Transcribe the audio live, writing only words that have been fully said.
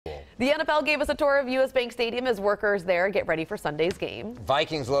The NFL gave us a tour of U.S. Bank Stadium as workers there get ready for Sunday's game.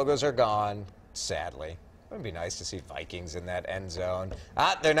 Vikings logos are gone, sadly. It would be nice to see Vikings in that end zone.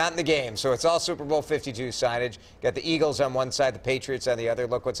 They're not in the game, so it's all Super Bowl 52 signage. Got the Eagles on one side, the Patriots on the other.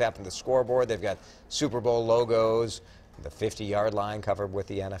 Look what's happened to the scoreboard. They've got Super Bowl logos, the 50-yard line covered with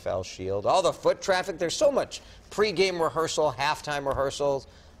the NFL shield. All the foot traffic. There's so much pregame rehearsal, halftime rehearsals.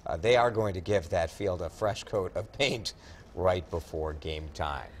 They are going to give that field a fresh coat of paint right before game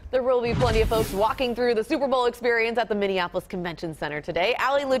time. There will be plenty of folks walking through the Super Bowl experience at the Minneapolis Convention Center today.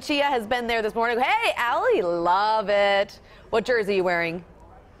 Allie Lucia has been there this morning. Hey, Allie, love it. What jersey are you wearing?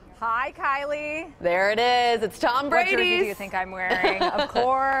 Hi, Kylie. There it is. It's Tom Brady's. What jersey do you think I'm wearing? Of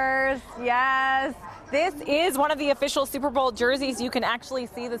course, yes. This is one of the official Super Bowl jerseys. You can actually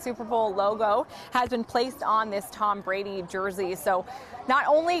see the Super Bowl logo has been placed on this Tom Brady jersey. So not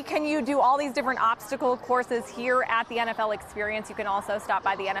only can you do all these different obstacle courses here at the NFL Experience, you can also stop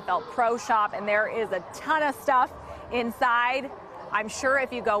by the NFL Pro Shop, and there is a ton of stuff inside. I'm sure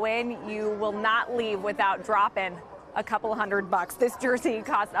if you go in, you will not leave without dropping a couple $100. This jersey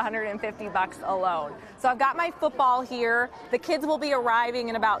costs $150 alone. So I've got my football here. The kids will be arriving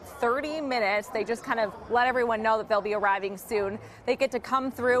in about 30 minutes. They just kind of let everyone know that they'll be arriving soon. They get to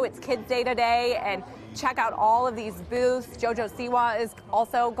come through. It's Kids Day today and check out all of these booths. JoJo Siwa is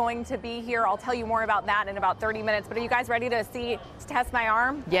also going to be here. I'll tell you more about that in about 30 minutes. But are you guys ready to test my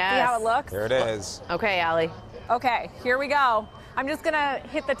arm? Yes. See how it looks? There it is. Okay, Allie. Okay, here we go. I'm just gonna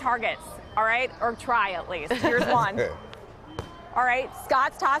hit the targets. All right, or try at least. Here's one. All right,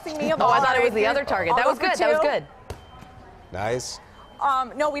 Scott's tossing me a ball. Oh, I thought it was the other target. That was good. That was good. Nice.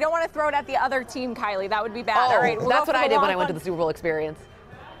 No, we don't want to throw it at the other team, Kylie. That would be bad. Oh, all right, that's what I did when I went to the Super Bowl Experience.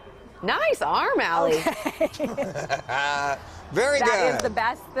 Nice arm, Allie. Okay. Very good. That is the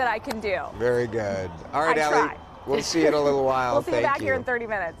best that I can do. Very good. All right, I Allie. tried. We'll see you in a little while. We'll see you Thank back here in 30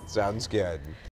 minutes. Sounds good.